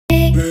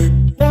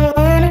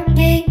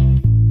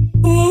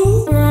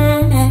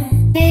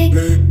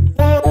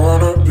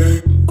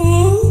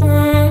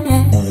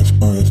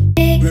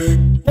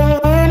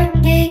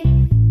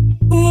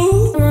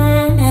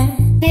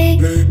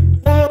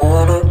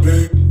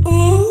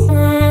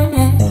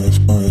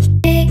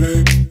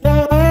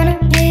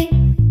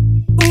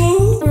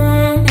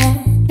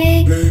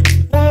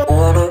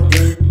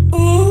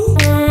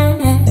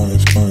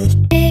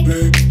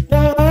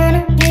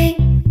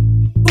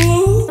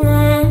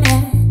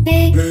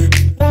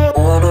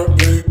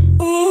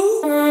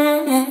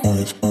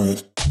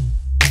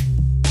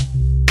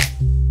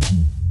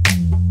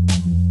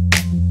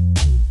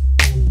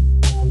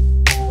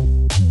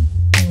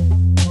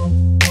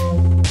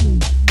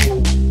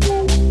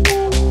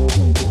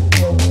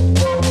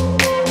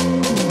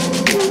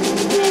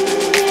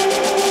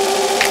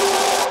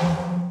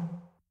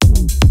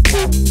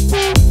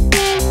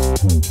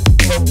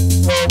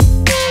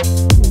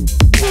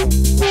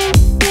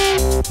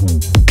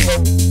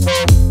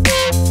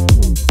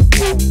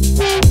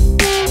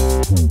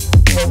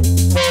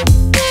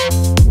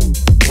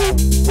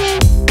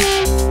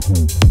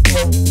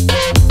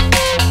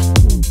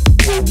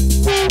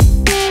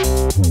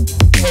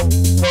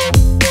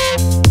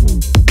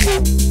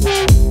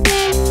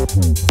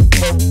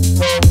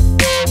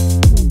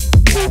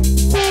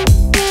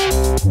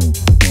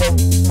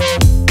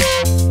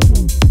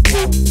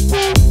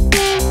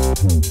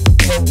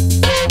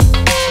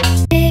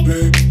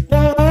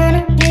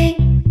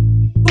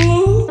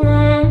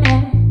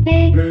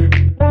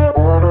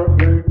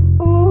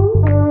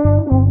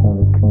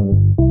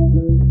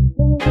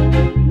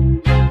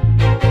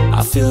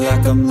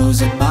I'm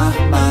losing my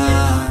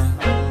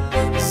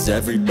mind. Is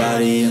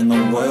everybody in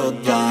the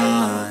world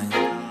blind?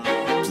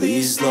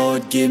 Please,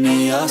 Lord, give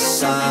me a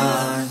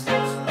sign,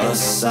 a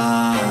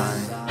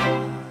sign.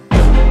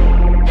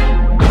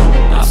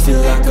 I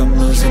feel like I'm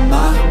losing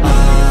my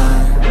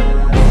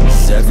mind.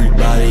 Is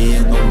everybody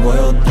in the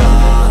world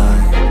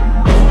blind?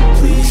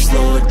 Please,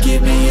 Lord,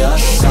 give me a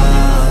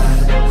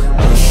sign,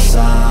 a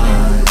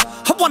sign.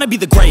 I wanna be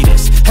the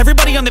greatest.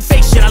 Everybody on the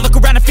fake shit. I look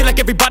around and feel like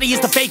everybody is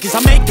the fakest.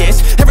 I make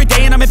this every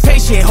day and I'm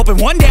impatient, hoping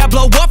one day I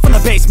blow up from the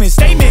basement.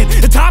 Statement,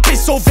 the top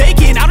is so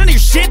vacant. I don't hear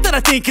shit that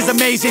I think is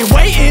amazing.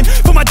 Waiting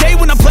for my day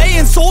when I'm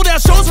playing sold out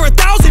shows for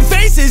 1,000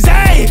 faces.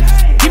 Hey,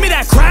 give me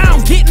that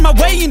crown, get in my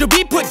way and to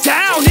be put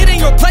down. It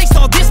ain't your place,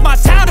 all this my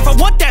town. If I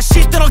want that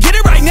shit, then I'll get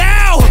it right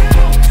now.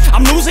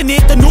 I'm losing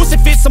it, the noose it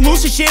fits. I'm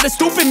losing shit, a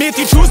stupid myth.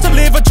 You choose to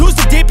live or choose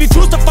to dip. You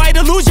choose to fight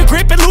or lose your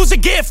grip and lose a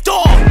gift.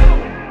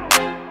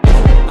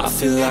 I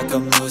feel like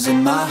I'm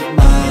losing my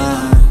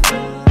mind.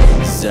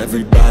 Is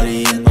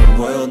everybody in the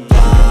world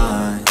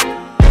blind?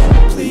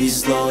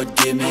 Please, Lord,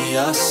 give me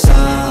a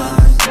sign,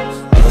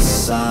 a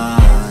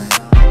sign.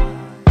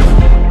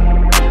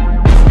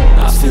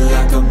 I feel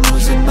like I'm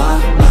losing my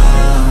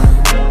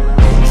mind.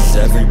 Is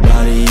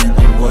everybody in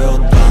the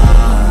world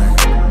blind?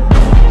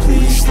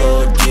 Please,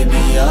 Lord, give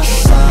me a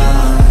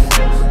sign,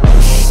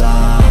 a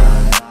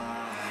sign.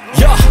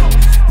 Yeah.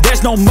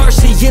 There's no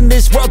mercy in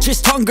this world,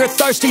 just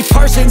hunger-thirsty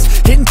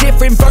persons in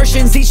different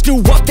versions, each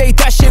new update,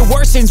 that shit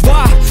worsens.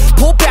 Why?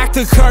 Pull back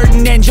the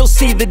curtain and you'll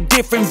see the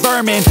different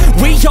vermin.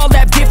 We all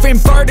have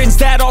different burdens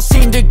that all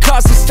seem to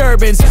cause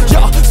disturbance.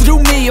 Yo, so do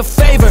me a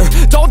favor,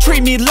 don't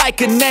treat me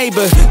like a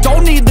neighbor.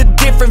 Don't need the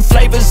different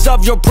flavors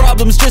of your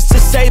problems just to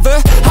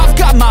savor. I've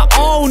got my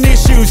own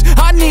issues,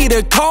 I need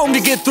a comb to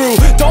get through.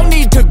 Don't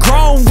need to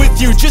groan with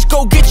you, just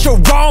go get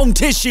your own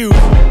tissue.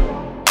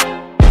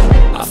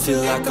 I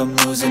feel like I'm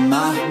losing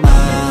my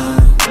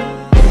mind.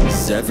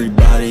 Is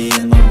everybody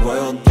in the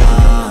world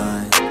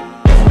blind?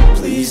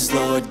 Please,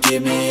 Lord,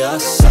 give me a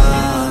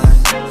sign,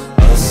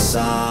 a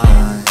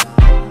sign.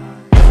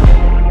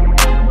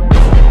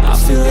 I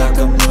feel like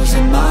I'm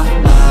losing my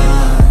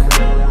mind.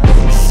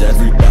 Is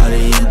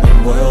everybody in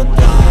the world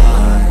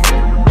blind?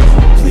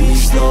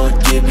 Please, Lord,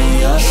 give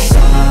me a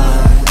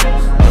sign,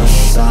 a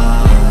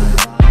sign.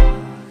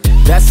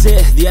 That's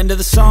it, the end of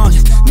the song.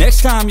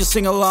 Next time you'll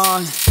sing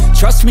along.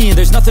 Trust me,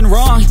 there's nothing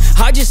wrong.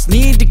 I just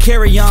need to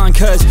carry on,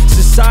 cause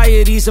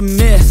society's a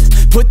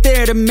myth put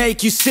there to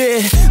make you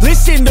sit.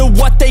 Listen to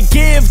what they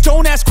give.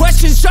 Don't ask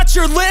questions, shut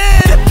your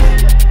lid.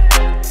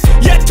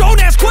 Yeah,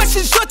 don't ask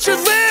questions, shut your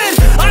lid.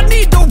 I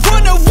need to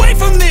run away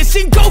from this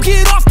and go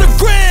get off the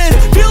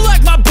grid. Feel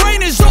like my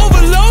brain is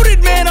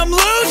overloaded, man, I'm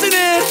losing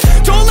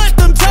it. Don't let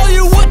them tell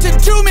you what to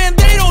do, man,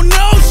 they don't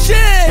know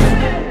shit.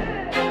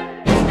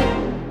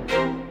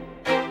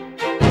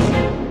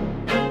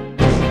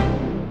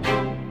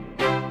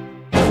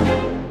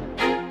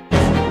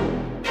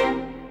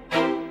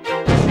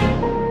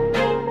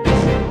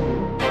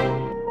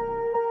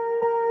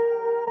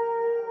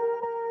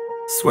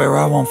 Swear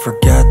I won't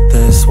forget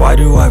this, why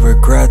do I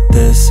regret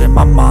this? In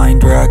my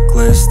mind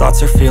reckless,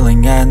 thoughts are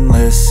feeling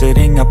endless.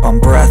 Sitting up, I'm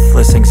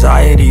breathless,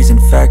 anxiety's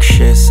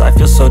infectious. I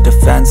feel so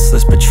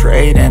defenseless,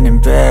 betrayed and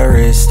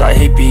embarrassed. I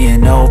hate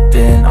being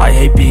open, I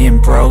hate being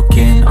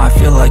broken. I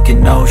feel like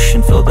an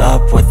ocean filled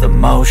up with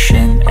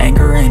emotion.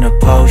 Anger ain't a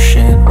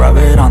potion, rub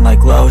it on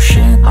like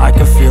lotion. I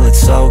can feel it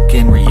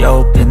soaking,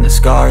 reopen, the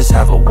scars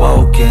have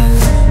awoken.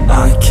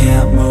 I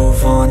can't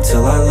move on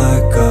till I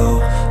let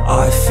go.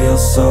 I feel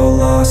so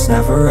lost,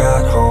 never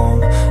at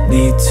home.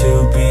 Need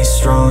to be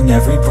strong,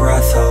 every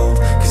breath hope.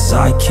 Cause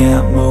I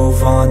can't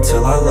move on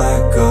till I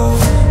let go.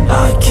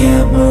 I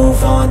can't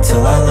move on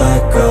till I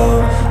let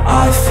go.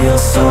 I feel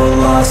so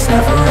lost,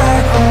 never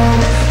at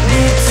home.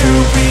 Need to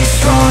be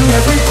strong,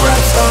 every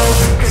breath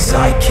hope. Cause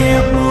I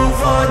can't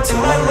move on till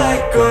I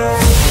let go.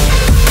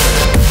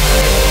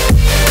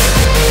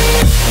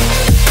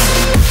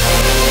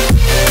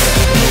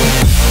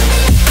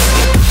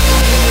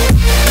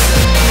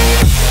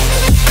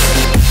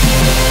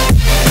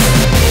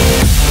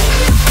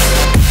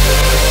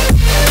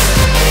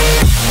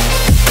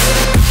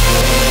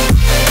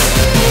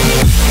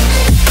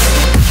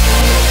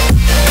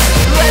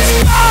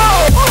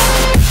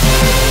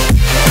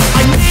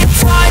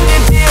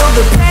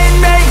 The pain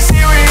makes it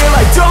real.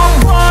 I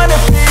don't wanna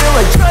feel,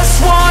 I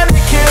just wanna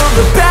kill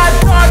the bad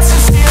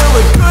thoughts.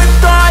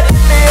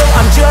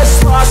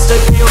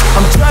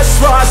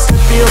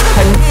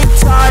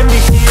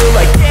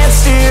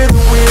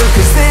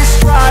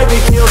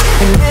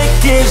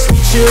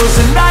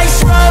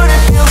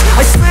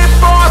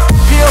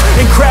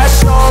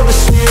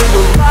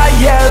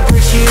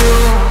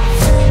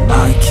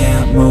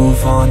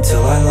 move on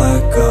till I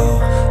let go.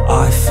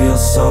 I feel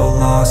so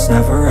lost,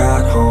 never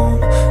at home.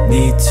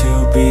 Need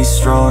to be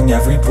strong,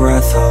 every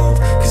breath hope.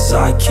 Cause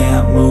I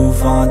can't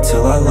move on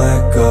till I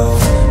let go.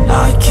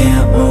 I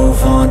can't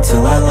move on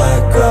till I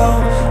let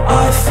go.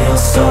 I feel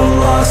so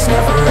lost,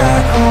 never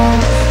at home.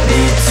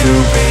 Need to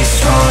be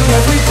strong,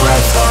 every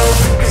breath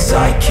hope. Cause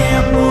I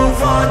can't move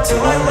on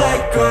till I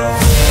let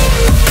go.